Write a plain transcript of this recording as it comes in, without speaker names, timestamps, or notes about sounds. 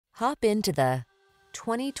Hop into the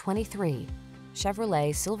 2023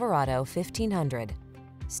 Chevrolet Silverado 1500.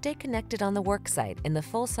 Stay connected on the worksite in the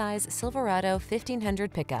full-size Silverado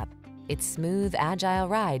 1500 pickup. Its smooth, agile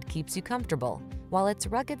ride keeps you comfortable, while its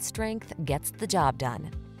rugged strength gets the job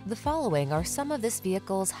done. The following are some of this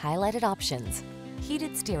vehicle's highlighted options: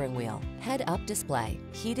 heated steering wheel, head-up display,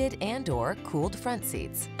 heated and/or cooled front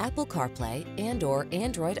seats, Apple CarPlay and/or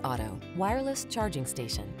Android Auto, wireless charging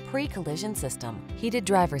station, pre-collision system, heated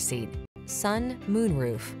driver's seat, sun,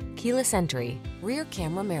 moonroof, keyless entry, rear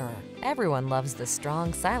camera mirror. Everyone loves the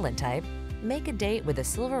strong, silent type. Make a date with a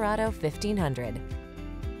Silverado 1500.